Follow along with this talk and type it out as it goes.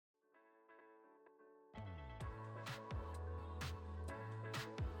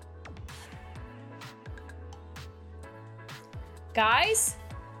Guys,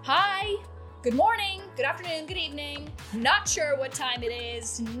 hi, good morning, good afternoon, good evening. Not sure what time it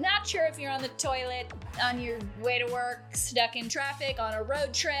is, not sure if you're on the toilet, on your way to work, stuck in traffic, on a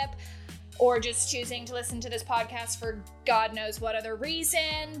road trip, or just choosing to listen to this podcast for God knows what other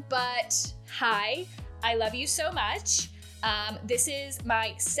reason, but hi, I love you so much. This is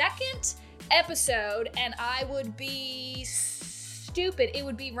my second episode, and I would be stupid, it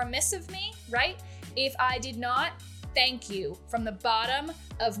would be remiss of me, right, if I did not thank you from the bottom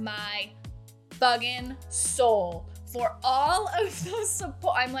of my buggin' soul for all of the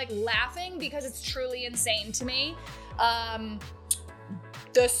support. I'm like laughing because it's truly insane to me.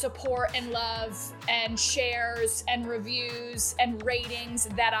 The support and love and shares and reviews and ratings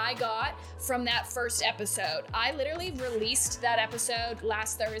that I got from that first episode. I literally released that episode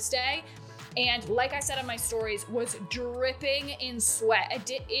last Thursday, and like I said on my stories, was dripping in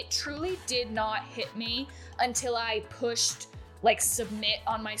sweat. It truly did not hit me until I pushed submit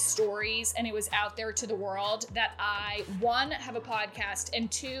on my stories and it was out there to the world that I, one, have a podcast,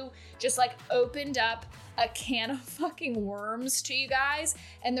 and two, just opened up a can of fucking worms to you guys.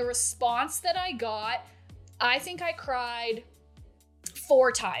 And the response that I got, I think I cried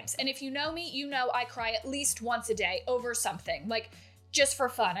 4 times. And if you know me, you know I cry at least once a day over something, just for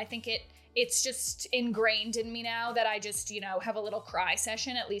fun. I think it's just ingrained in me now that I just, have a little cry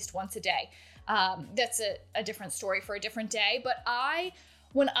session at least once a day. That's a different story for a different day. But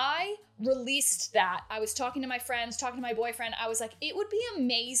when I released that, I was talking to my friends, talking to my boyfriend. I was like, it would be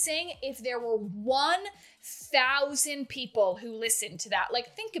amazing if there were 1,000 people who listened to that.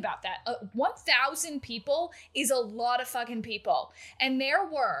 Think about that. 1,000 people is a lot of fucking people. And there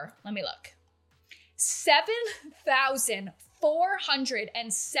were, let me look,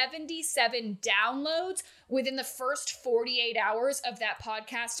 7,477 downloads within the first 48 hours of that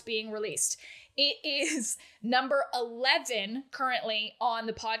podcast being released. It is number 11 currently on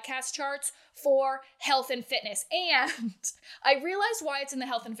the podcast charts for health and fitness. And I realized why it's in the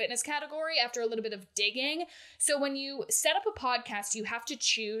health and fitness category after a little bit of digging. So when you set up a podcast, you have to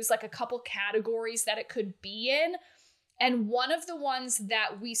choose a couple categories that it could be in. And one of the ones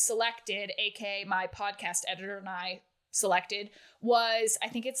that we selected, aka my podcast editor and I selected, was, I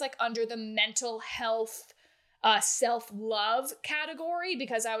think it's under the mental health, self-love category,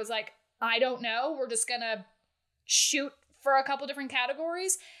 because I was like, I don't know, we're just gonna shoot for a couple different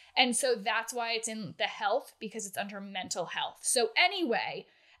categories. And so that's why it's in the health, because it's under mental health. So anyway,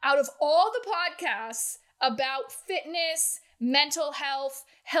 out of all the podcasts about fitness, mental health,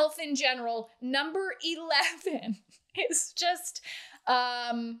 health in general, number 11 is just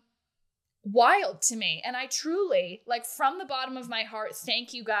wild to me. And I truly, from the bottom of my heart,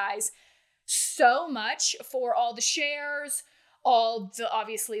 thank you guys so much for all the shares, all the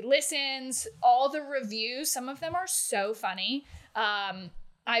obviously listens, all the reviews. Some of them are so funny.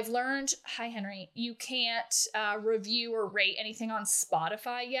 I've learned, hi Henry, you can't review or rate anything on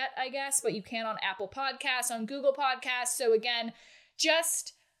Spotify yet, I guess, but you can on Apple Podcasts, on Google Podcasts. So again,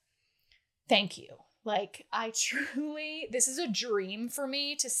 just thank you. I truly, this is a dream for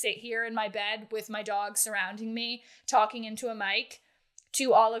me to sit here in my bed with my dog surrounding me, talking into a mic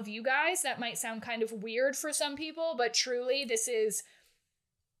to all of you guys. That might sound kind of weird for some people, but truly this is,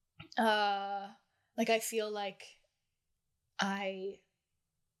 I feel like I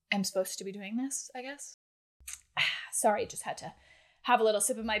am supposed to be doing this, I guess. Sorry, just had to have a little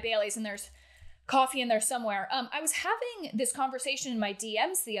sip of my Baileys, and there's coffee in there somewhere. I was having this conversation in my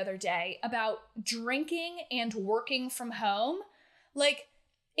DMs the other day about drinking and working from home.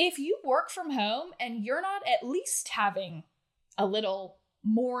 If you work from home and you're not at least having a little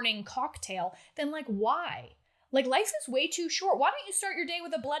morning cocktail, then why? Life is way too short. Why don't you start your day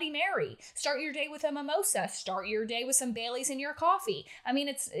with a Bloody Mary? Start your day with a mimosa. Start your day with some Baileys in your coffee. I mean,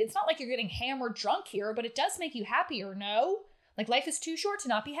 it's not like you're getting hammered drunk here, but it does make you happier, no? Life is too short to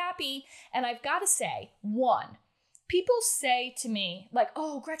not be happy. And I've got to say, one, people say to me,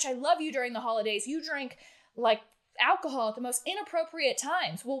 oh, Gretch, I love you during the holidays. You drink, alcohol at the most inappropriate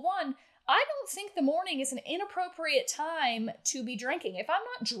times. Well, one, I don't think the morning is an inappropriate time to be drinking. If I'm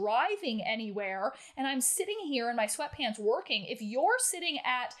not driving anywhere and I'm sitting here in my sweatpants working, if you're sitting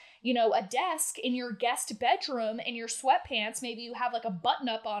at, a desk in your guest bedroom in your sweatpants, maybe you have a button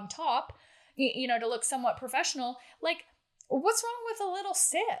up on top, to look somewhat professional, what's wrong with a little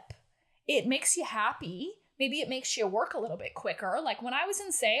sip? It makes you happy. Maybe it makes you work a little bit quicker. When I was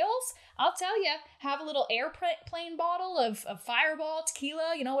in sales, I'll tell you, have a little airplane bottle of Fireball,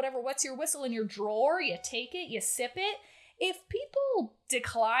 tequila, whatever, what's your whistle in your drawer. You take it, you sip it. If people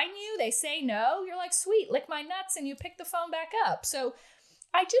decline you, they say no, you're like, sweet, lick my nuts, and you pick the phone back up. So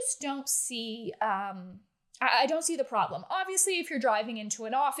I just don't see I don't see the problem. Obviously, if you're driving into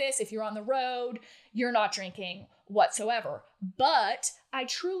an office, if you're on the road, you're not drinking whatsoever. But I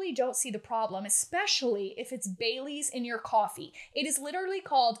truly don't see the problem, especially if it's Bailey's in your coffee. It is literally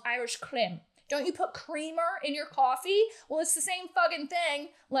called Irish cream. Don't you put creamer in your coffee? Well, it's the same fucking thing.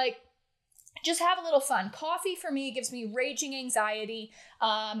 Like, just have a little fun. Coffee for me gives me raging anxiety,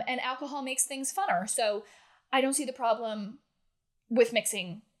 and alcohol makes things funner. So I don't see the problem with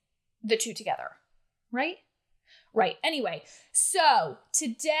mixing the two together, right? Right. Anyway, so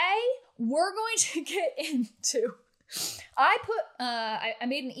today we're going to get into, I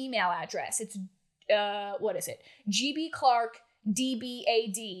made an email address. It's, what is it? GB Clark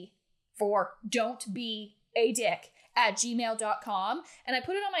DBAD for don't be a dick @gmail.com. And I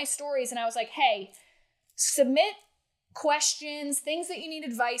put it on my stories and I was like, hey, submit questions, things that you need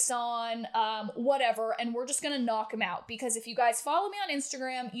advice on, whatever. And we're just going to knock them out. Because if you guys follow me on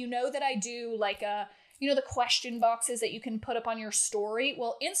Instagram, you know that I do like the question boxes that you can put up on your story.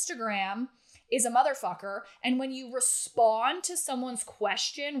 Well, Instagram is a motherfucker. And when you respond to someone's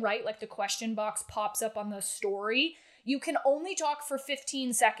question, right, like the question box pops up on the story, you can only talk for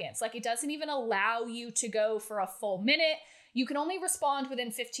 15 seconds. Like, it doesn't even allow you to go for a full minute. You can only respond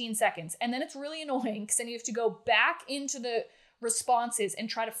within 15 seconds. And then it's really annoying because then you have to go back into the responses and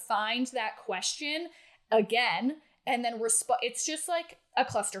try to find that question again and then respond. It's just like a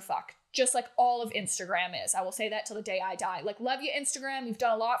clusterfuck, just like all of Instagram is. I will say that till the day I die. Like, love you, Instagram. You've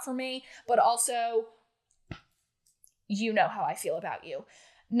done a lot for me, but also, you know how I feel about you.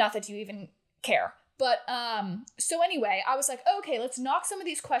 Not that you even care. But, so anyway, I was like, okay, let's knock some of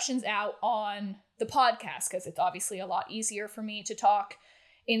these questions out on the podcast, because it's obviously a lot easier for me to talk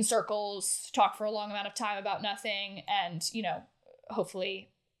in circles, talk for a long amount of time about nothing, and,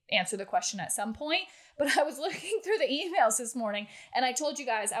 hopefully answer the question at some point. But I was looking through the emails this morning, and I told you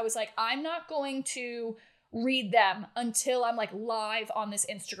guys, I was like, I'm not going to read them until I'm like live on this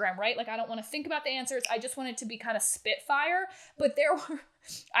Instagram, right? Like, I don't want to think about the answers. I just want it to be kind of spitfire. But there were,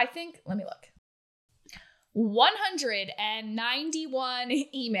 I think, let me look. 191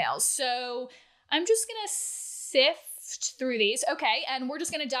 emails. So I'm just going to sift through these. Okay. And we're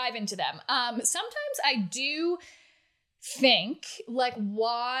just going to dive into them. Sometimes I do think, like,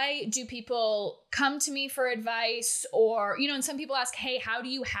 why do people come to me for advice? Or, and some people ask, hey, how do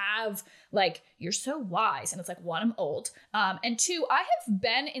you have, like, you're so wise. And it's like, one, I'm old. And two, I have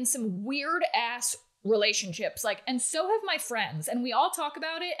been in some weird ass relationships, like, and so have my friends, and we all talk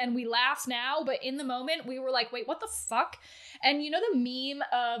about it and we laugh now, but in the moment we were like, wait, what the fuck? And the meme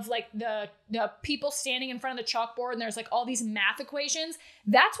of like the people standing in front of the chalkboard and there's like all these math equations,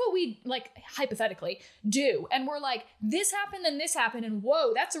 that's what we like hypothetically do, and we're like, this happened and this happened, and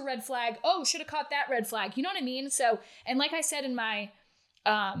whoa, that's a red flag, oh, should have caught that red flag, you know what I mean? So, and like I said in my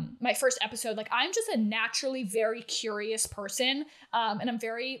first episode, like, I'm just a naturally very curious person, and I'm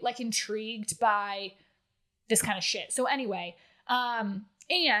very like intrigued by this kind of shit. So anyway,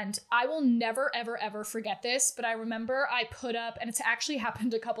 and I will never, ever, ever forget this, but I remember I put up, and it's actually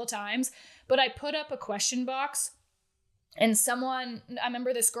happened a couple times, but I put up a question box, and I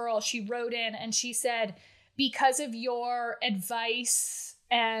remember this girl, she wrote in and she said, because of your advice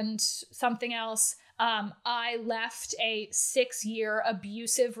and something else, I left a 6-year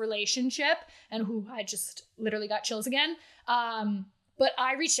abusive relationship, and I just literally got chills again. But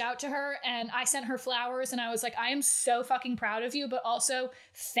I reached out to her and I sent her flowers, and I was like, I am so fucking proud of you, but also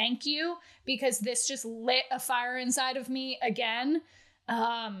thank you, because this just lit a fire inside of me again.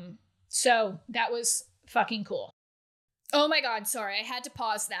 So that was fucking cool. Oh my God, sorry, I had to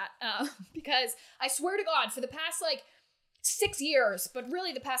pause that, because I swear to God, for the past 6 years, but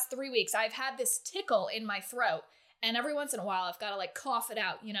really the past 3 weeks, I've had this tickle in my throat, and every once in a while I've got to cough it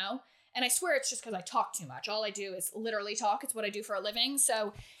out, and I swear it's just because I talk too much. All I do is literally talk. It's what I do for a living.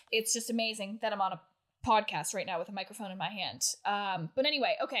 So it's just amazing that I'm on a podcast right now with a microphone in my hand. But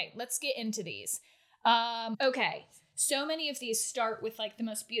anyway, okay, let's get into these. Okay. So many of these start with the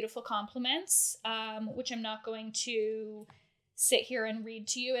most beautiful compliments, which I'm not going to sit here and read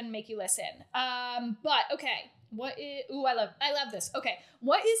to you and make you listen. But okay. I love this. Okay.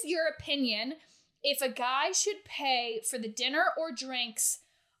 What is your opinion if a guy should pay for the dinner or drinks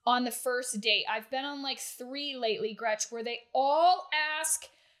on the first date? I've been on 3 lately, Gretch, where they all ask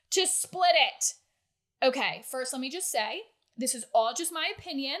to split it. Okay. First, let me just say, this is all just my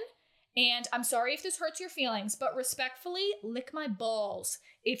opinion, and I'm sorry if this hurts your feelings, but respectfully, lick my balls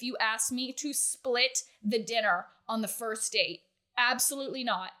if you ask me to split the dinner on the first date. Absolutely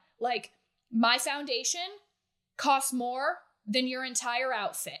not. My foundation costs more than your entire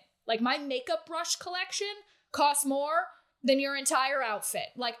outfit. My makeup brush collection costs more than your entire outfit.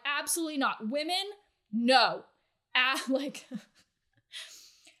 Absolutely not. Women, no. Like,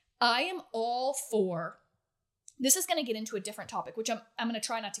 I am all for, this is going to get into a different topic, which I'm going to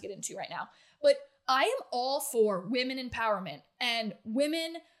try not to get into right now, but I am all for women empowerment and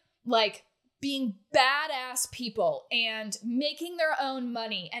women like being badass people and making their own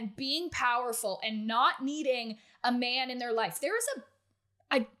money and being powerful and not needing a man in their life. There is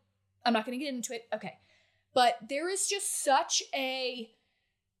I'm not going to get into it. Okay. But there is just such a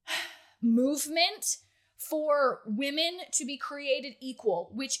movement for women to be created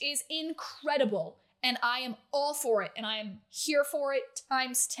equal, which is incredible. And I am all for it. And I am here for it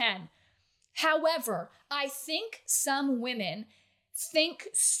times 10. However, I think some women think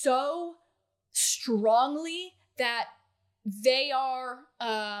so strongly that they are,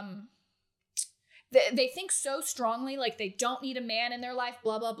 they think so strongly like they don't need a man in their life,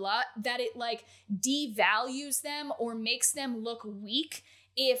 blah, blah, blah, that it like devalues them or makes them look weak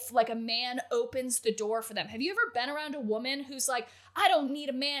if like a man opens the door for them. Have you ever been around a woman who's like, I don't need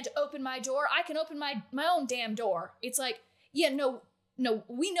a man to open my door. I can open my own damn door. It's like, yeah, no,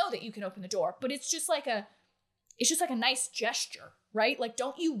 we know that you can open the door, but it's just like a nice gesture, right? Like,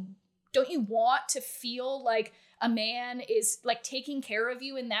 don't you want to feel like a man is like taking care of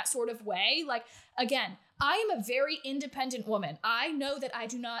you in that sort of way? Like, again, I am a very independent woman. I know that I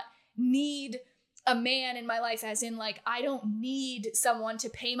do not need a man in my life, as in like, I don't need someone to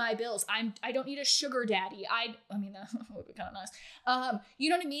pay my bills. I don't need a sugar daddy. I mean, that would be kind of nice. You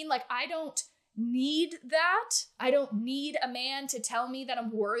know what I mean? Like, I don't need that. I don't need a man to tell me that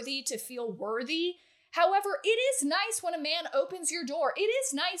I'm worthy to feel worthy. However, it is nice when a man opens your door. It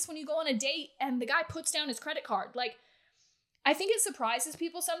is nice when you go on a date and the guy puts down his credit card. Like, I think it surprises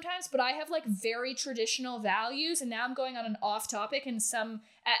people sometimes, but I have like very traditional values, and now I'm going on an off topic, and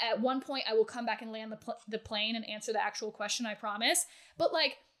at one point I will come back and land the plane and answer the actual question, I promise. But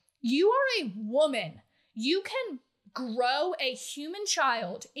like, you are a woman. You can grow a human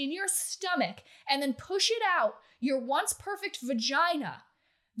child in your stomach and then push it out your once perfect vagina.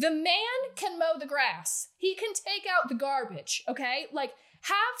 The man can mow the grass. He can take out the garbage, okay? Like,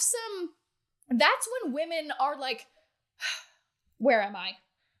 that's when women are like, where am I?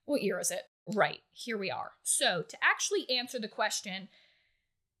 What year is it? Right, here we are. So, to actually answer the question,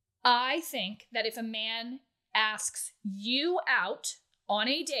 I think that if a man asks you out on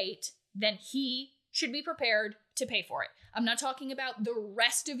a date, then he should be prepared to pay for it. I'm not talking about the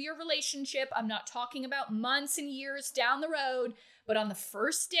rest of your relationship. I'm not talking about months and years down the road. But on the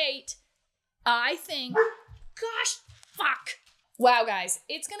first date, I think, gosh, fuck. Wow, guys,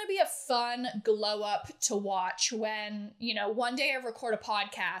 it's going to be a fun glow up to watch when, one day I record a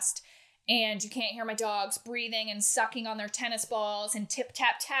podcast and you can't hear my dogs breathing and sucking on their tennis balls and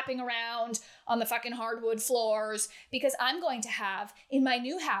tapping around on the fucking hardwood floors, because I'm going to have in my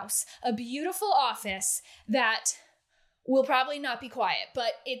new house a beautiful office that will probably not be quiet,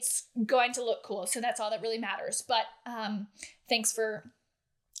 but it's going to look cool. So that's all that really matters. But thanks for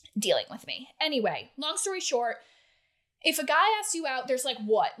dealing with me. Anyway, long story short, if a guy asks you out, there's like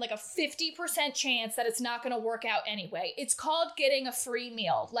a 50% chance that it's not going to work out anyway. It's called getting a free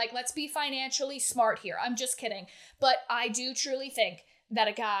meal. Like, let's be financially smart here. I'm just kidding. But I do truly think that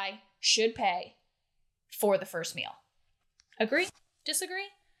a guy should pay for the first meal. Agree? Disagree?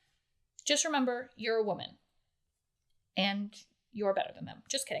 Just remember, you're a woman. And you're better than them.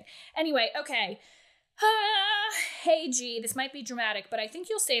 Just kidding. Anyway, okay. Hey, G, this might be dramatic, but I think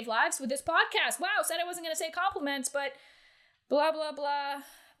you'll save lives with this podcast. Wow, said I wasn't going to say compliments, but blah, blah, blah,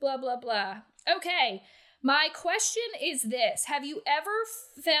 blah, blah, blah. Okay, my question is this. Have you ever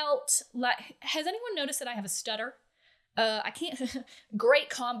felt like, has anyone noticed that I have a stutter? I can't, great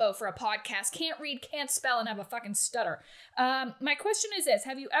combo for a podcast. Can't read, can't spell, and have a fucking stutter. My question is this.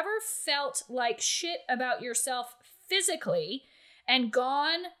 Have you ever felt like shit about yourself physically and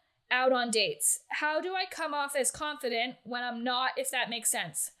gone out on dates? How do I come off as confident when I'm not, if that makes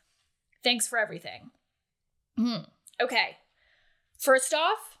sense? Thanks for everything. Okay. First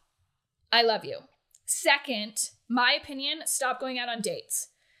off, I love you. Second, my opinion, stop going out on dates.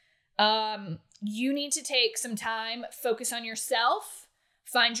 You need to take some time, focus on yourself,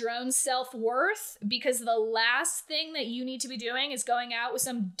 find your own self-worth, because the last thing that you need to be doing is going out with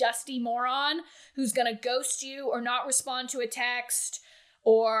some dusty moron who's going to ghost you or not respond to a text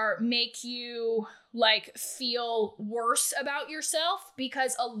or make you like feel worse about yourself,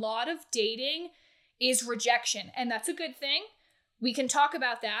 because a lot of dating is rejection, and that's a good thing. We can talk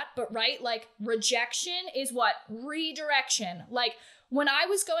about that, but right, like rejection is what? Redirection. Like when I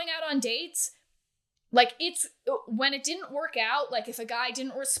was going out on dates, like it's when it didn't work out, like if a guy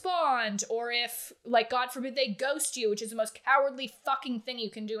didn't respond or if like, God forbid, they ghost you, which is the most cowardly fucking thing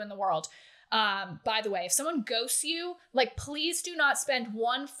you can do in the world. By the way, if someone ghosts you, like, please do not spend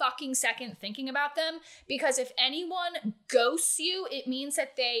 1 fucking second thinking about them, because if anyone ghosts you, it means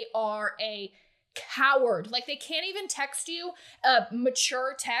that they are a coward. Like, they can't even text you a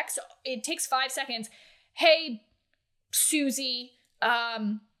mature text. It takes 5 seconds. Hey, Susie,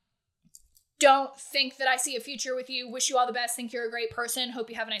 don't think that I see a future with you. Wish you all the best. Think you're a great person. Hope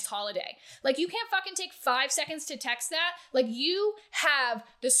you have a nice holiday. Like, you can't fucking take 5 seconds to text that. Like, you have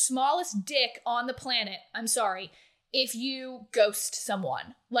the smallest dick on the planet. I'm sorry. If you ghost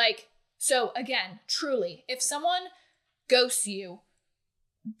someone. Like, so again, truly, if someone ghosts you,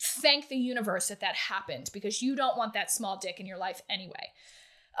 thank the universe that that happened, because you don't want that small dick in your life anyway.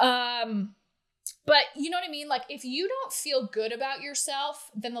 But you know what I mean? Like, if you don't feel good about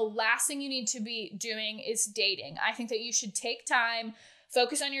yourself, then the last thing you need to be doing is dating. I think that you should take time,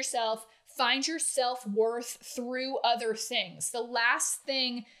 focus on yourself, find your self-worth through other things. The last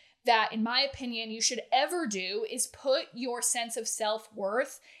thing that, in my opinion, you should ever do is put your sense of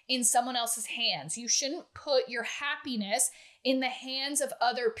self-worth in someone else's hands. You shouldn't put your happiness in the hands of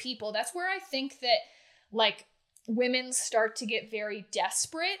other people. That's where I think that, like, women start to get very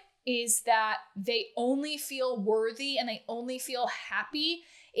desperate, is that they only feel worthy and they only feel happy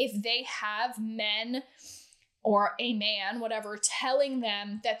if they have men or a man, whatever, telling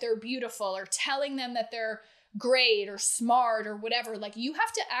them that they're beautiful or telling them that they're great or smart or whatever. Like, you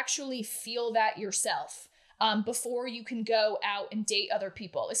have to actually feel that yourself before you can go out and date other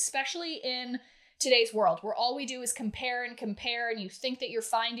people, especially in today's world where all we do is compare and compare, and you think that you're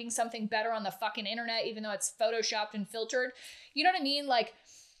finding something better on the fucking internet, even though it's photoshopped and filtered. You know what I mean? Like,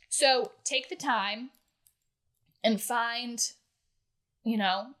 so take the time and find, you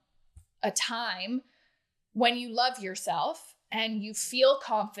know, a time when you love yourself and you feel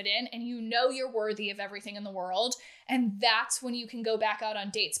confident and you know you're worthy of everything in the world. And that's when you can go back out on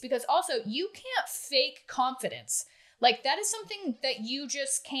dates, because also you can't fake confidence. Like, that is something that you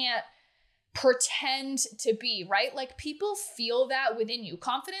just can't pretend to be, right? Like, people feel that within you.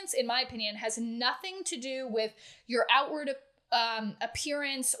 Confidence, in my opinion, has nothing to do with your outward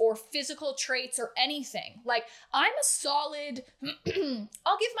appearance or physical traits or anything. Like, I'm a solid,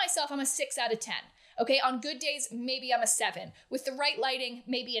 I'll give myself, I'm a 6 out of 10. Okay. On good days, maybe I'm a 7. With the right lighting,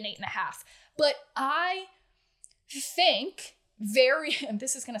 maybe an 8.5. But I think and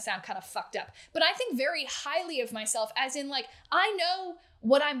this is going to sound kind of fucked up, but I think very highly of myself, as in, like, I know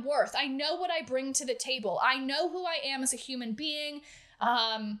what I'm worth. I know what I bring to the table. I know who I am as a human being.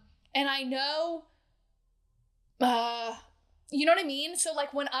 And I know, you know what I mean? So,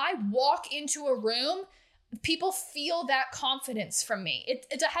 like, when I walk into a room, people feel that confidence from me.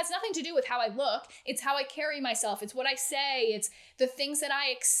 It has nothing to do with how I look. It's how I carry myself. It's what I say. It's the things that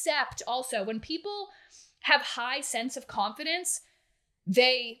I accept also. When people have high sense of confidence,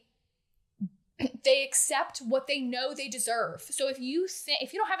 they accept what they know they deserve. So if you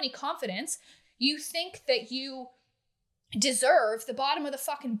don't have any confidence, you think that you deserve the bottom of the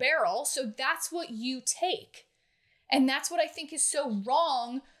fucking barrel. So that's what you take. And that's what I think is so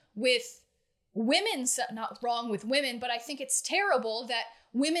wrong with women. Not wrong with women, but I think it's terrible that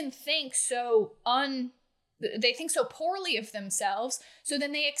women think they think so poorly of themselves. So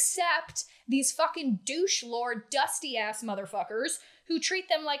then they accept these fucking douche lord, dusty ass motherfuckers who treat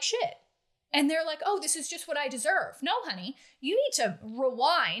them like shit. And they're like, oh, this is just what I deserve. No, honey, you need to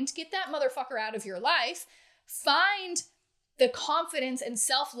rewind, get that motherfucker out of your life, find the confidence and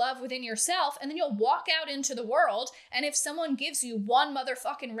self-love within yourself, and then you'll walk out into the world, and if someone gives you one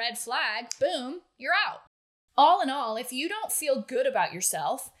motherfucking red flag, boom, you're out. All in all, if you don't feel good about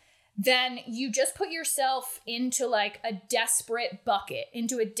yourself, then you just put yourself into, like, a desperate bucket,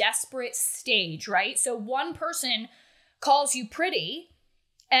 into a desperate stage, right? So one person calls you pretty,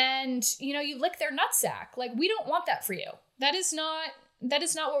 and, you know, you lick their nutsack. Like, we don't want that for you. That is not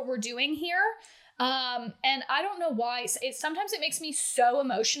what we're doing here. And I don't know why. Sometimes it makes me so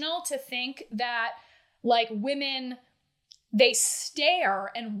emotional to think that, like, women, they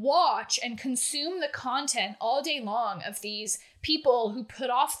stare and watch and consume the content all day long of these people who put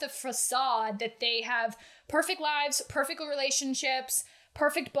off the facade that they have perfect lives, perfect relationships,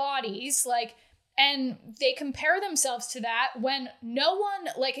 perfect bodies, like, and they compare themselves to that when no one,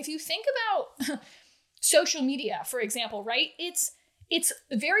 like, if you think about social media, for example, right? It's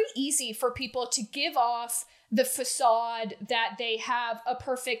very easy for people to give off the facade that they have a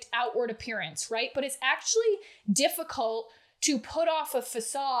perfect outward appearance, right? But it's actually difficult to put off a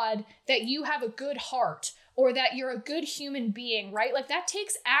facade that you have a good heart or that you're a good human being, right? Like, that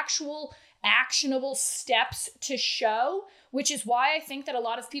takes actual actionable steps to show, which is why I think that a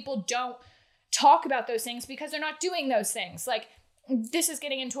lot of people don't talk about those things, because they're not doing those things. Like, this is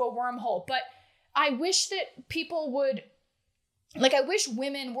getting into a wormhole, but I wish that people would, like, I wish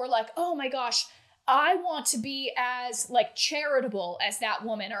women were like, oh my gosh, I want to be as like charitable as that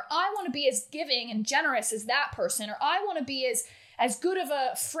woman, or I want to be as giving and generous as that person, or I want to be as good of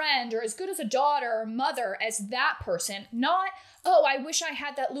a friend or as good as a daughter or mother as that person. Not, oh, I wish I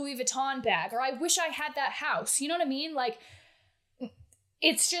had that Louis Vuitton bag, or I wish I had that house. You know what I mean? Like,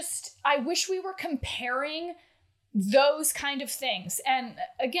 it's just, I wish we were comparing those kind of things. And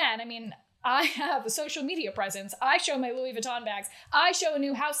again, I mean, I have a social media presence. I show my Louis Vuitton bags. I show a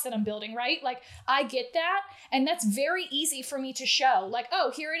new house that I'm building, right? Like, I get that. And that's very easy for me to show. Like,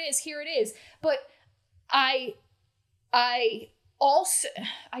 oh, here it is, here it is. But I also,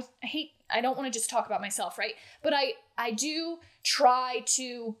 I don't want to just talk about myself, right? But I do try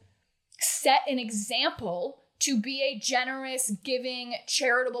to set an example to be a generous, giving,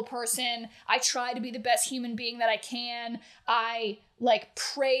 charitable person. I try to be the best human being that I can. I like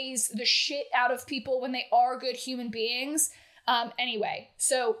praise the shit out of people when they are good human beings. Anyway,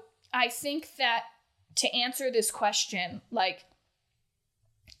 so I think that to answer this question, like,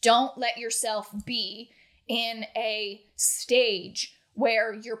 don't let yourself be in a stage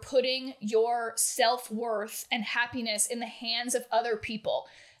where you're putting your self-worth and happiness in the hands of other people.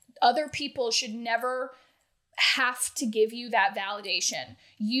 Other people should never have to give you that validation.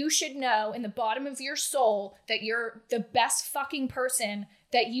 You should know in the bottom of your soul that you're the best fucking person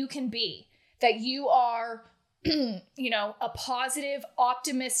that you can be, that you are, a positive,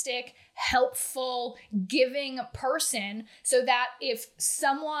 optimistic, helpful, giving person, so that if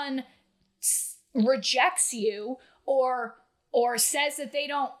someone rejects you or says that they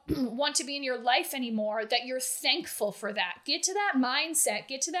don't want to be in your life anymore, that you're thankful for that. Get to that mindset,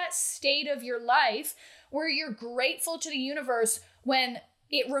 get to that state of your life where you're grateful to the universe when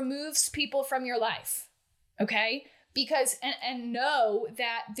it removes people from your life, okay? Because, and know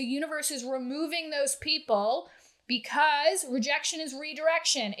that the universe is removing those people because rejection is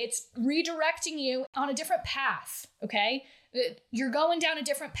redirection. It's redirecting you on a different path, okay? You're going down a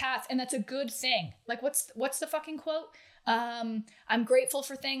different path, and that's a good thing. Like, what's the fucking quote? I'm grateful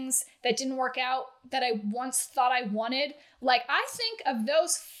for things that didn't work out that I once thought I wanted. Like, I think of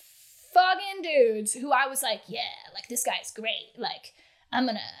those fucking dudes who I was like, yeah, like, this guy's great. Like,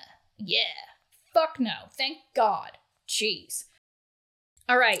 fuck no. Thank God. Jeez.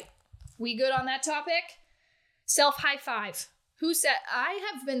 All right. We good on that topic? Self-high five. Who said? I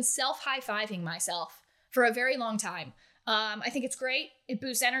have been self-high-fiving myself for a very long time. I think it's great. It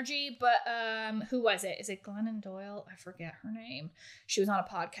boosts energy, but who was it? Is it Glennon Doyle? I forget her name. She was on a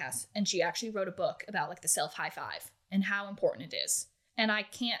podcast, and she actually wrote a book about like the self-high five and how important it is. And I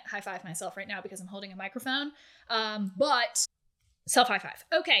can't high five myself right now because I'm holding a microphone. But self high five.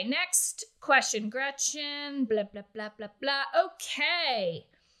 Okay, next question. Gretchen, blah, blah, blah, blah, blah. Okay.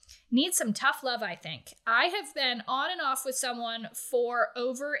 Need some tough love, I think. I have been on and off with someone for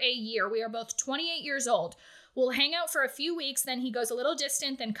over a year. We are both 28 years old. We'll hang out for a few weeks, then he goes a little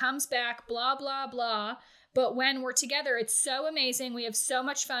distant, then comes back, blah, blah, blah. But when we're together, it's so amazing. We have so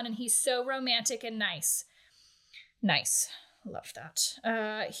much fun, and he's so romantic and nice. Nice. Love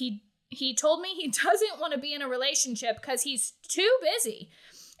that. He told me he doesn't want to be in a relationship because he's too busy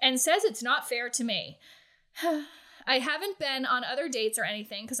and says it's not fair to me. I haven't been on other dates or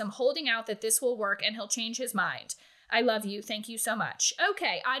anything because I'm holding out that this will work and he'll change his mind. I love you. Thank you so much.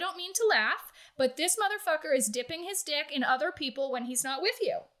 Okay, I don't mean to laugh, but this motherfucker is dipping his dick in other people when he's not with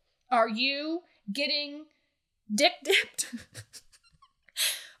you. Are you getting dick dipped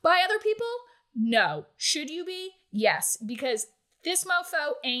by other people? No. Should you be? Yes, because this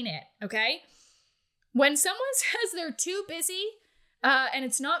mofo ain't it, okay? When someone says they're too busy and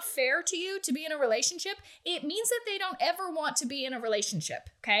it's not fair to you to be in a relationship, it means that they don't ever want to be in a relationship,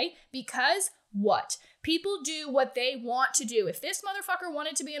 okay? Because what? People do what they want to do. If this motherfucker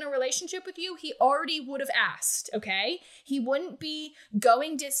wanted to be in a relationship with you, he already would have asked, okay? He wouldn't be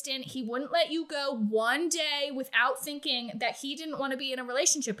going distant. He wouldn't let you go one day without thinking that he didn't want to be in a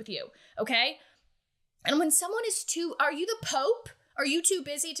relationship with you, okay? And when someone is are you the Pope? Are you too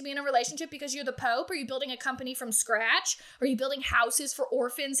busy to be in a relationship because you're the Pope? Are you building a company from scratch? Are you building houses for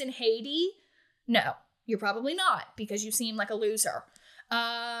orphans in Haiti? No, you're probably not, because you seem like a loser.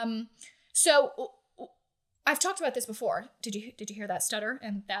 So I've talked about this before. Did you hear that stutter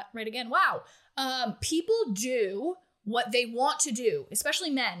and that right again? Wow. People do what they want to do, especially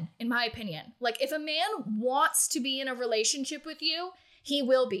men, in my opinion. Like, if a man wants to be in a relationship with you, he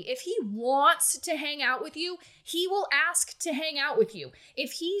will be. If he wants to hang out with you, he will ask to hang out with you.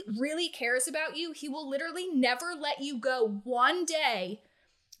 If he really cares about you, he will literally never let you go one day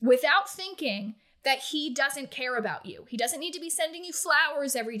without thinking that he doesn't care about you. He doesn't need to be sending you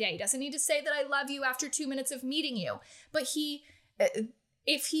flowers every day. He doesn't need to say that I love you after 2 minutes of meeting you. But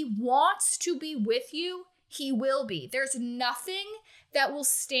if he wants to be with you, he will be. There's nothing that will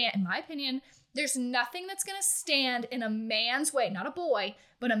stand, in my opinion, there's nothing that's going to stand in a man's way, not a boy,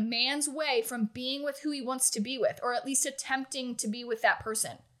 but a man's way from being with who he wants to be with, or at least attempting to be with that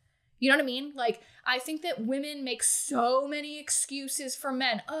person. You know what I mean? Like, I think that women make so many excuses for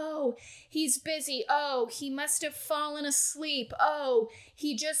men. Oh, he's busy. Oh, he must have fallen asleep. Oh,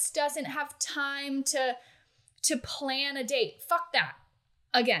 he just doesn't have time to plan a date. Fuck that.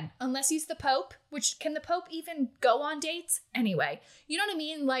 Again, unless he's the Pope, which can the Pope even go on dates? Anyway, you know what I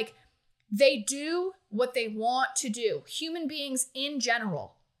mean? Like, they do what they want to do. Human beings in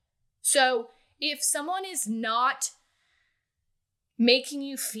general. So if someone is not making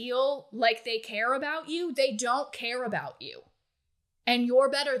you feel like they care about you, they don't care about you. And you're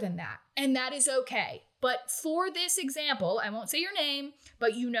better than that. And that is okay. But for this example, I won't say your name,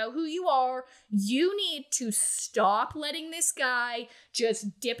 but you know who you are. You need to stop letting this guy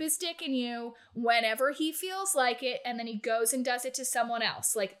just dip his dick in you whenever he feels like it, and then he goes and does it to someone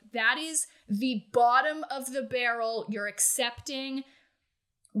else. Like, that is the bottom of the barrel. You're accepting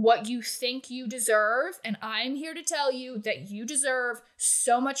what you think you deserve, and I'm here to tell you that you deserve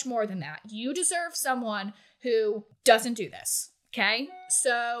so much more than that. You deserve someone who doesn't do this, okay?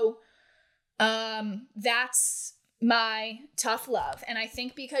 So that's my tough love. And I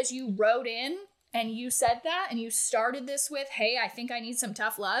think because you wrote in and you said that and you started this with, hey, I think I need some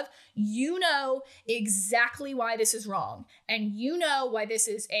tough love, you know exactly why this is wrong. And you know why this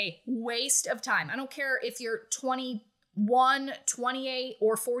is a waste of time. I don't care if you're 21, 28,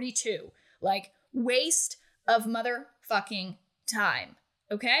 or 42. Like, waste of motherfucking time.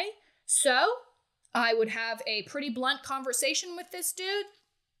 Okay? So I would have a pretty blunt conversation with this dude.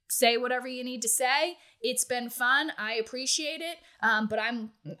 Say whatever you need to say. It's been fun. I appreciate it. But I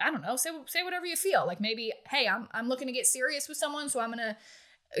don't know, say whatever you feel. Like, maybe, hey, I'm looking to get serious with someone, so I'm going to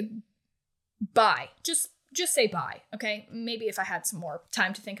bye. Just say bye. Okay. Maybe if I had some more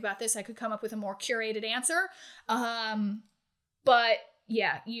time to think about this, I could come up with a more curated answer. But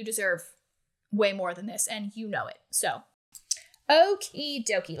yeah, you deserve way more than this, and you know it. So, okie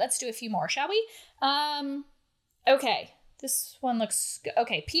dokie. Let's do a few more, shall we? Okay. This one looks good.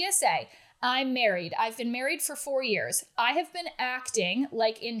 Okay, PSA. I'm married. I've been married for 4 years. I have been acting,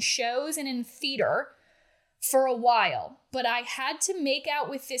 like in shows and in theater, for a while, but I had to make out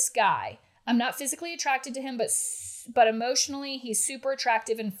with this guy. I'm not physically attracted to him, but emotionally, he's super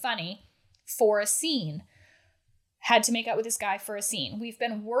attractive and funny for a scene. Had to make out with this guy for a scene. We've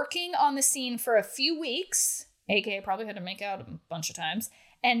been working on the scene for a few weeks, aka probably had to make out a bunch of times,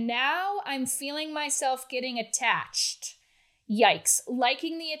 and now I'm feeling myself getting attached. Yikes.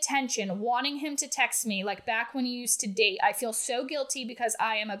 Liking the attention, wanting him to text me like back when you used to date. I feel so guilty because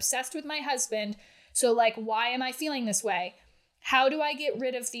I am obsessed with my husband. So, like, why am I feeling this way? How do I get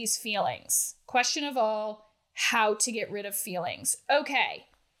rid of these feelings? Question of all, how to get rid of feelings. Okay.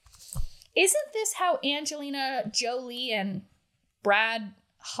 Isn't this how Angelina Jolie and Brad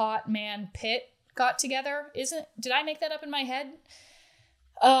Hot Man Pitt got together? Did I make that up in my head?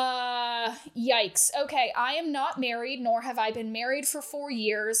 Yikes. Okay, I am not married, nor have I been married for 4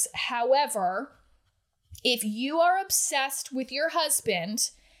 years. However, if you are obsessed with your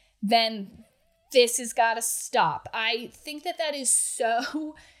husband, then this has got to stop. I think that is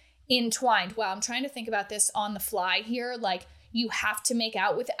so entwined. Wow, I'm trying to think about this on the fly here. Like, you have to make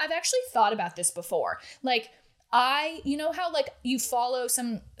out with it. I've actually thought about this before. Like, you know how, like, you follow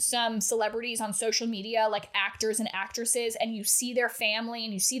some celebrities on social media, like actors and actresses, and you see their family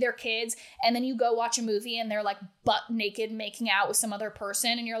and you see their kids, and then you go watch a movie and they're like butt naked making out with some other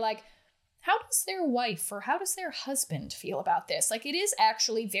person, and you're like, how does their wife or how does their husband feel about this? Like, it is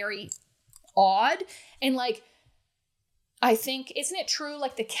actually very odd. And like, I think, isn't it true,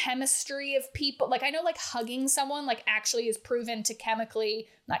 like, the chemistry of people, like, I know, like, hugging someone, like, actually is proven to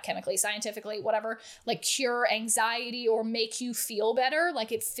scientifically, whatever, like, cure anxiety or make you feel better.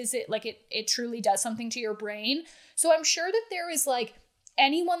 Like, it truly does something to your brain. So I'm sure that there is, like,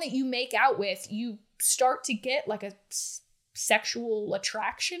 anyone that you make out with, you start to get, like, a sexual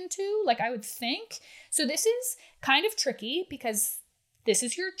attraction to, like, I would think. So this is kind of tricky because this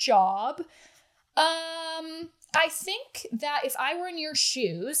is your job. I think that if I were in your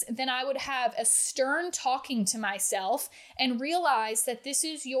shoes, then I would have a stern talking to myself and realize that this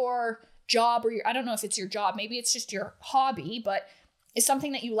is your job, or I don't know if it's your job, maybe it's just your hobby, but it's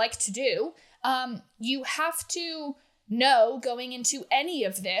something that you like to do. You have to know going into any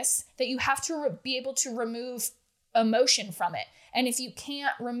of this that you have to be able to remove emotion from it. And if you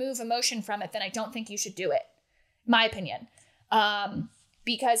can't remove emotion from it, then I don't think you should do it. My opinion.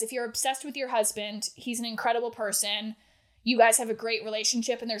 Because if you're obsessed with your husband, he's an incredible person. You guys have a great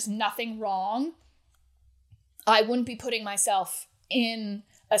relationship and there's nothing wrong. I wouldn't be putting myself in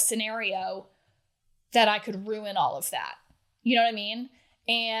a scenario that I could ruin all of that. You know what I mean?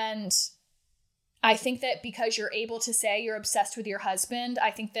 And I think that because you're able to say you're obsessed with your husband,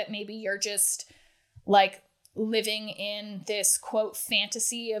 I think that maybe you're just like living in this quote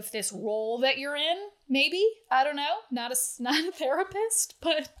fantasy of this role that you're in. Maybe, I don't know, not a therapist,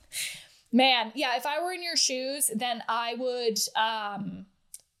 but man, yeah, if I were in your shoes, then I would,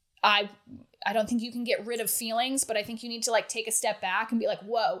 I don't think you can get rid of feelings, but I think you need to like take a step back and be like,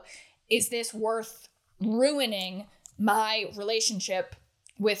 whoa, is this worth ruining my relationship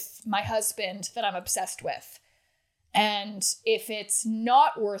with my husband that I'm obsessed with? And if it's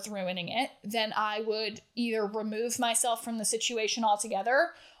not worth ruining it, then I would either remove myself from the situation altogether,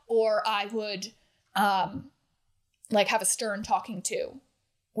 or I would like have a stern talking to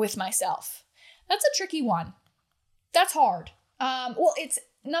with myself. That's a tricky one. That's hard. Well, it's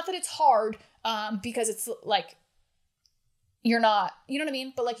not that it's hard because it's like you're not, you know what I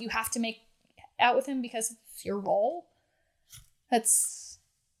mean? But like you have to make out with him because it's your role. That's,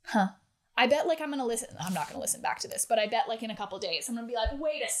 I bet like I'm not going to listen back to this, but I bet like in a couple days, I'm going to be like,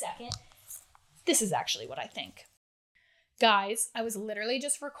 wait a second. This is actually what I think. Guys, I was literally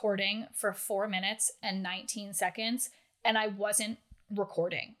just recording for 4 minutes and 19 seconds and I wasn't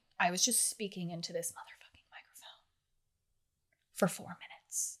recording. I was just speaking into this motherfucking microphone for 4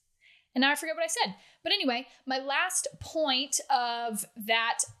 minutes. And now I forget what I said. But anyway, my last point of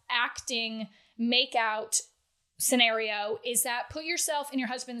that acting makeout scenario is that put yourself in your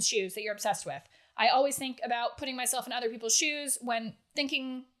husband's shoes that you're obsessed with. I always think about putting myself in other people's shoes when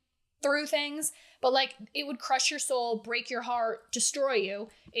thinking through things, but like it would crush your soul, break your heart, destroy you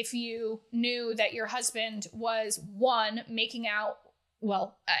if you knew that your husband was one, making out,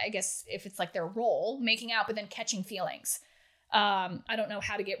 well, I guess if it's like their role, making out, but then catching feelings. I don't know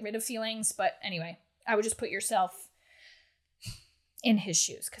how to get rid of feelings, but anyway, I would just put yourself in his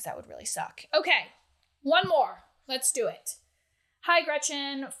shoes because that would really suck. Okay, one more. Let's do it. Hi,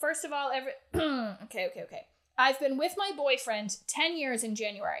 Gretchen. First of all, Okay. I've been with my boyfriend 10 years in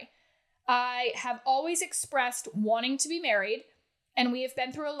January. I have always expressed wanting to be married, and we have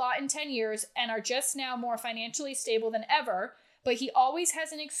been through a lot in 10 years and are just now more financially stable than ever, but he always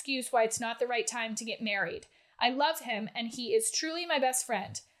has an excuse why it's not the right time to get married. I love him, and he is truly my best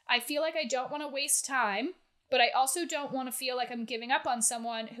friend. I feel like I don't want to waste time, but I also don't want to feel like I'm giving up on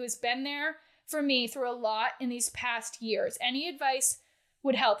someone who has been there for me through a lot in these past years. Any advice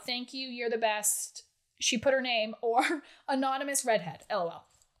would help. Thank you. You're the best. She put her name, or anonymous redhead. LOL.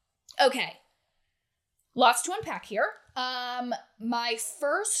 Okay. Lots to unpack here. My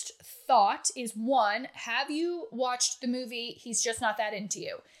first thought is, one, have you watched the movie He's Just Not That Into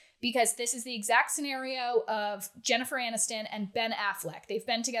You? Because this is the exact scenario of Jennifer Aniston and Ben Affleck. They've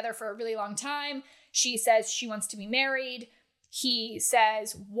been together for a really long time. She says she wants to be married. He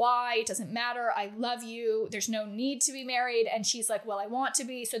says, why? It doesn't matter. I love you. There's no need to be married. And she's like, well, I want to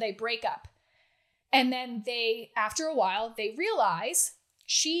be. So they break up. And then after a while,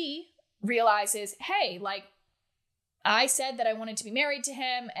 she realizes, hey, like, I said that I wanted to be married to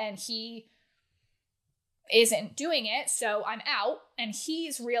him and he isn't doing it, so I'm out. And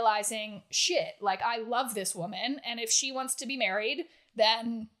he's realizing, shit, like, I love this woman, and if she wants to be married,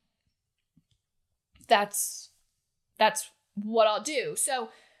 then that's what I'll do. So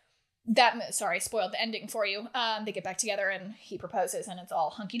spoiled the ending for you. They get back together and he proposes and it's all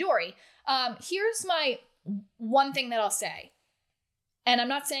hunky-dory. Here's my one thing that I'll say. And I'm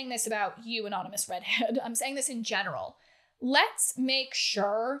not saying this about you, anonymous redhead. I'm saying this in general. Let's make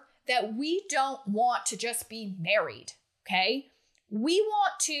sure that we don't want to just be married, okay? We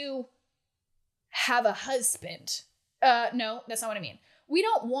want to have a husband. No, that's not what I mean. We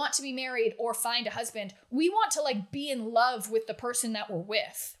don't want to be married or find a husband. We want to like be in love with the person that we're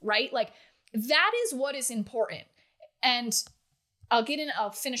with, right? Like that is what is important. And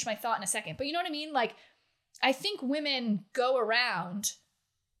I'll finish my thought in a second. But you know what I mean? Like, I think women go around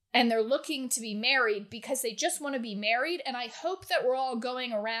and they're looking to be married because they just want to be married. And I hope that we're all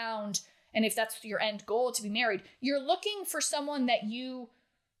going around, and if that's your end goal to be married, you're looking for someone that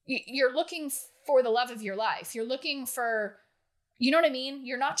you're looking for the love of your life. You're looking for, you know what I mean?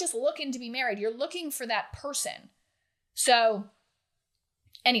 You're not just looking to be married. You're looking for that person. So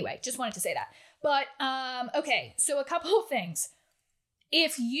anyway, just wanted to say that. But, okay. So a couple of things.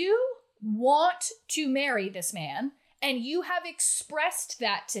 If you want to marry this man and you have expressed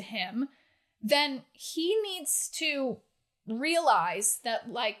that to him, then he needs to realize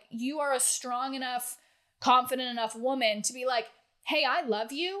that like you are a strong enough, confident enough woman to be like, hey, I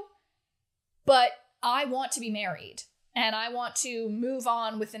love you, but I want to be married and I want to move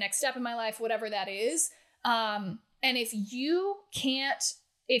on with the next step in my life, whatever that is. And if you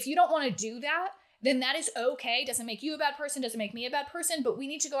don't want to do that, then that is okay. Doesn't make you a bad person, doesn't make me a bad person, but we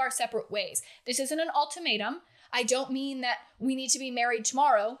need to go our separate ways. This isn't an ultimatum. I don't mean that we need to be married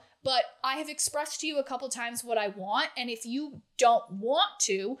tomorrow, but I have expressed to you a couple times what I want. And if you don't want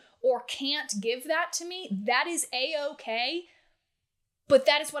to or can't give that to me, that is a-okay. But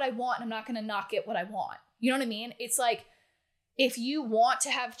that is what I want, and I'm not going to not get what I want. You know what I mean? It's like, if you want to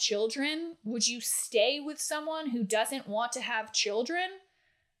have children, would you stay with someone who doesn't want to have children?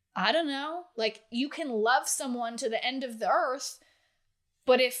 I don't know. Like, you can love someone to the end of the earth,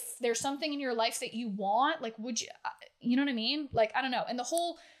 but if there's something in your life that you want, like, would you know what I mean? Like, I don't know. And the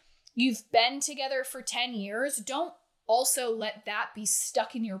whole, you've been together for 10 years, don't also let that be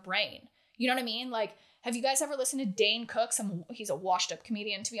stuck in your brain. You know what I mean? Like, have you guys ever listened to Dane Cook? He's a washed up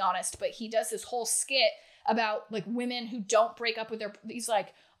comedian, to be honest, but he does this whole skit about like women who don't break up with he's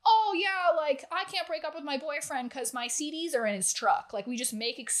like, oh yeah, like I can't break up with my boyfriend because my CDs are in his truck. Like we just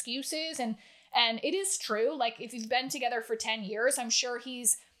make excuses, and it is true. Like if you've been together for 10 years, I'm sure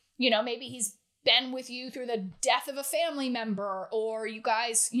he's, maybe he's been with you through the death of a family member, or you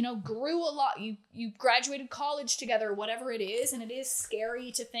guys, grew a lot. You graduated college together, whatever it is. And it is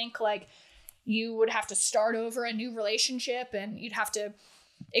scary to think like you would have to start over a new relationship and you'd have to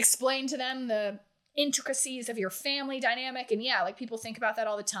explain to them the intricacies of your family dynamic. And yeah, like people think about that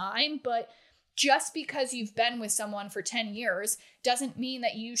all the time, but just because you've been with someone for 10 years doesn't mean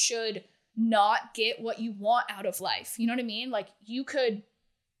that you should not get what you want out of life. You know what I mean? Like you could,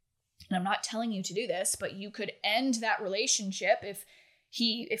 and I'm not telling you to do this, but you could end that relationship if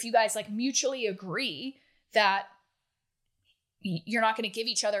you guys like mutually agree that you're not going to give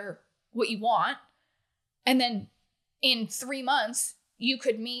each other what you want. And then in 3 months, you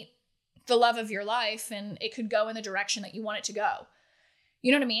could meet the love of your life and it could go in the direction that you want it to go.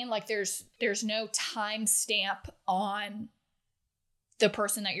 You know what I mean? Like there's no time stamp on the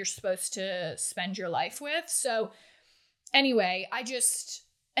person that you're supposed to spend your life with. So anyway,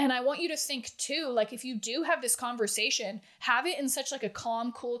 and I want you to think too, like if you do have this conversation, have it in such like a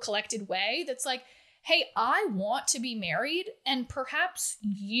calm, cool, collected way that's like, hey, I want to be married and perhaps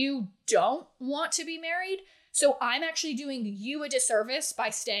you don't want to be married. So I'm actually doing you a disservice by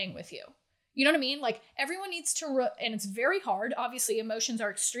staying with you. You know what I mean? Like everyone needs to, and it's very hard. Obviously, emotions are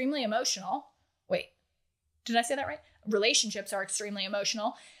extremely emotional. Wait, did I say that right? Relationships are extremely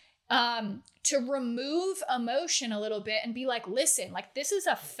emotional. To remove emotion a little bit and be like, listen, like this is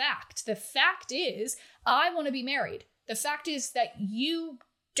a fact. The fact is I want to be married. The fact is that you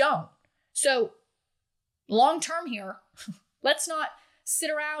don't. So long term here, let's not sit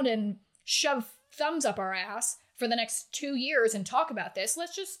around and shove thumbs up our ass for the next 2 years and talk about this.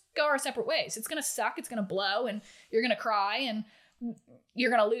 Let's just go our separate ways. It's going to suck. It's going to blow and you're going to cry and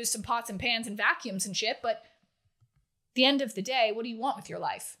you're going to lose some pots and pans and vacuums and shit. But at the end of the day, what do you want with your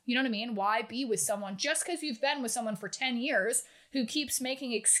life? You know what I mean? Why be with someone just because you've been with someone for 10 years who keeps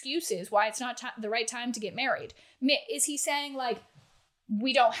making excuses why it's not the right time to get married? Is he saying like,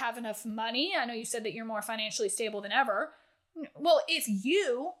 we don't have enough money? I know you said that you're more financially stable than ever. Well, if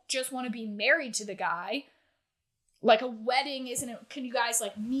you just want to be married to the guy, like a wedding can you guys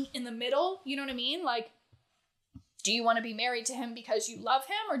like meet in the middle? You know what I mean? Like, do you want to be married to him because you love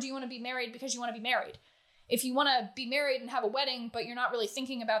him, or do you want to be married because you want to be married? If you want to be married and have a wedding, but you're not really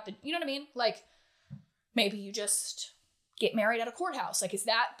thinking about you know what I mean? Like, maybe you just get married at a courthouse. Like, is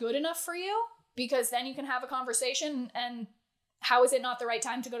that good enough for you? Because then you can have a conversation, and how is it not the right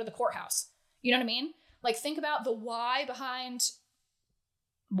time to go to the courthouse? You know what I mean? Like, think about the why behind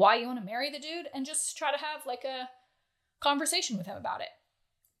why you want to marry the dude and just try to have like a conversation with him about it.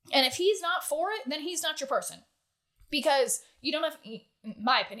 And if he's not for it, then he's not your person. Because you don't have, in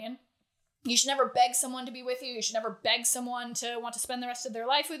my opinion, you should never beg someone to be with you. You should never beg someone to want to spend the rest of their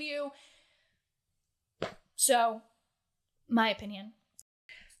life with you. So, my opinion.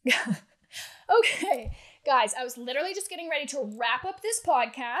 Okay, guys, I was literally just getting ready to wrap up this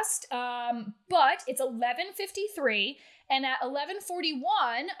podcast, but it's 11:53, and at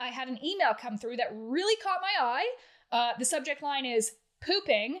 11:41, I had an email come through that really caught my eye. The subject line is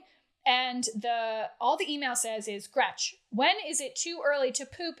pooping, and all the email says is, Gretch, when is it too early to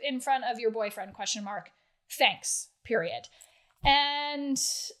poop in front of your boyfriend? ? Thanks, period. And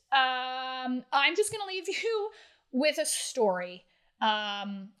I'm just going to leave you with a story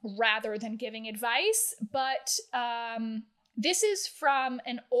rather than giving advice. But this is from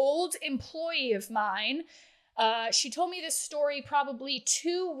an old employee of mine. She told me this story probably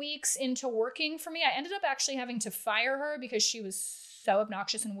 2 weeks into working for me. I ended up actually having to fire her because she was so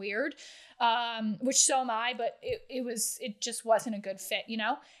obnoxious and weird, which so am I, but it just wasn't a good fit, you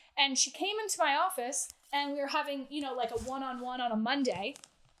know? And she came into my office and we were having, you know, like a one-on-one on a Monday.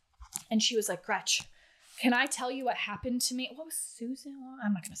 And she was like, Gretch, can I tell you what happened to me? What was Susan?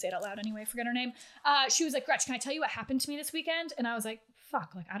 I'm not going to say it out loud anyway. Forget her name. She was like, Gretch, can I tell you what happened to me this weekend? And I was like,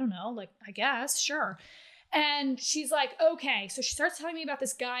 fuck, like, I don't know. Like, I guess, sure. And she's like, okay. So she starts telling me about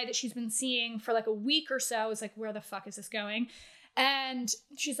this guy that she's been seeing for like a week or so. I was like, where the fuck is this going? And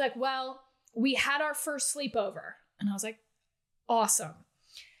she's like, well, we had our first sleepover. And I was like, awesome.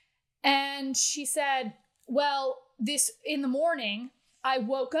 And she said, well, this in the morning, I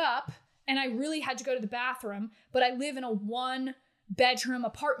woke up and I really had to go to the bathroom, but I live in a 1-bedroom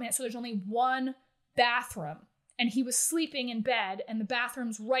apartment. So there's only one bathroom. And he was sleeping in bed and the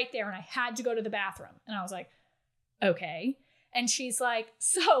bathroom's right there and I had to go to the bathroom. And I was like, okay. And she's like,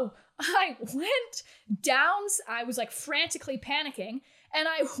 so I went down, I was like frantically panicking and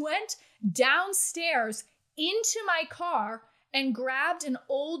I went downstairs into my car and grabbed an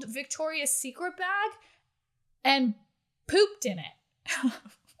old Victoria's Secret bag and pooped in it.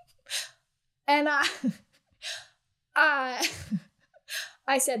 And I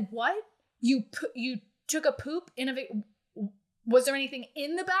said, what? You took a poop in was there anything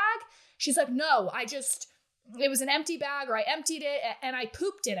in the bag? She's like, no, it was an empty bag or I emptied it and I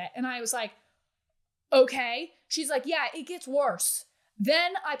pooped in it. And I was like, okay. She's like, yeah, it gets worse.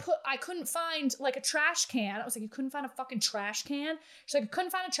 Then I couldn't find like a trash can. I was like, you couldn't find a fucking trash can? She's like, I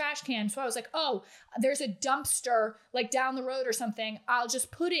couldn't find a trash can. So I was like, oh, there's a dumpster like down the road or something. I'll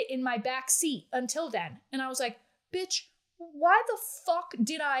just put it in my back seat until then. And I was like, bitch, why the fuck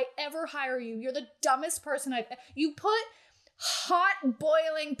did I ever hire you? You're the dumbest person you put hot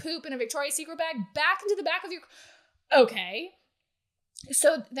boiling poop in a Victoria's Secret bag back into the back of your, okay.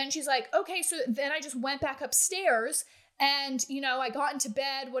 So then she's like, okay. So then I just went back upstairs and, you know, I got into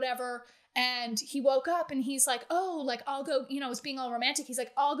bed, whatever. And he woke up and he's like, oh, like I'll go, you know, was being all romantic. He's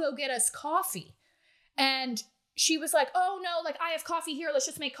like, I'll go get us coffee. And she was like, oh no, like I have coffee here. Let's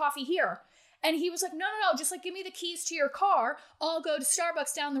just make coffee here. And he was like, no, just like give me the keys to your car. I'll go to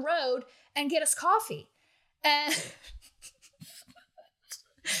Starbucks down the road and get us coffee. And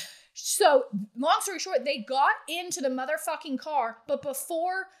so long story short, they got into the motherfucking car, but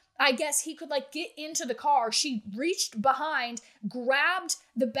before I guess he could like get into the car, she reached behind, grabbed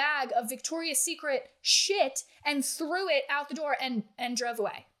the bag of Victoria's Secret shit and threw it out the door and drove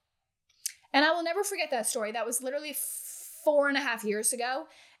away. And I will never forget that story. That was literally 4.5 years ago.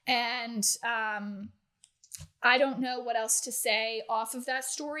 And I don't know what else to say off of that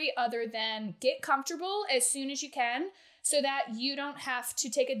story other than get comfortable as soon as you can so that you don't have to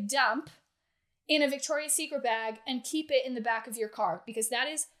take a dump in a Victoria's Secret bag and keep it in the back of your car because that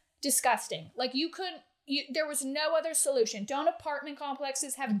is disgusting. Like there was no other solution. Don't apartment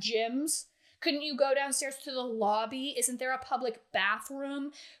complexes have gyms? Couldn't you go downstairs to the lobby? Isn't there a public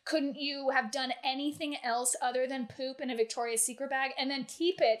bathroom? Couldn't you have done anything else other than poop in a Victoria's Secret bag and then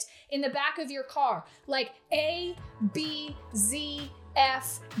keep it in the back of your car? Like A, B, Z,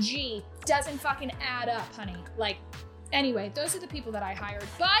 F, G. Doesn't fucking add up, honey. Like, anyway, those are the people that I hired.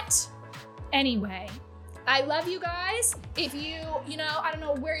 But anyway, I love you guys. If you know, I don't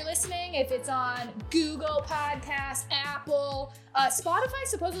know where you're listening, if it's on Google Podcasts, Apple, Spotify,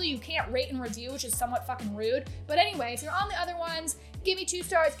 supposedly you can't rate and review, which is somewhat fucking rude. But anyway, if you're on the other ones, give me 2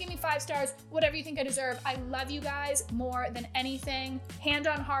 stars, give me 5 stars, whatever you think I deserve. I love you guys more than anything. Hand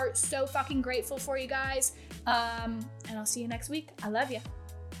on heart, so fucking grateful for you guys. And I'll see you next week. I love you.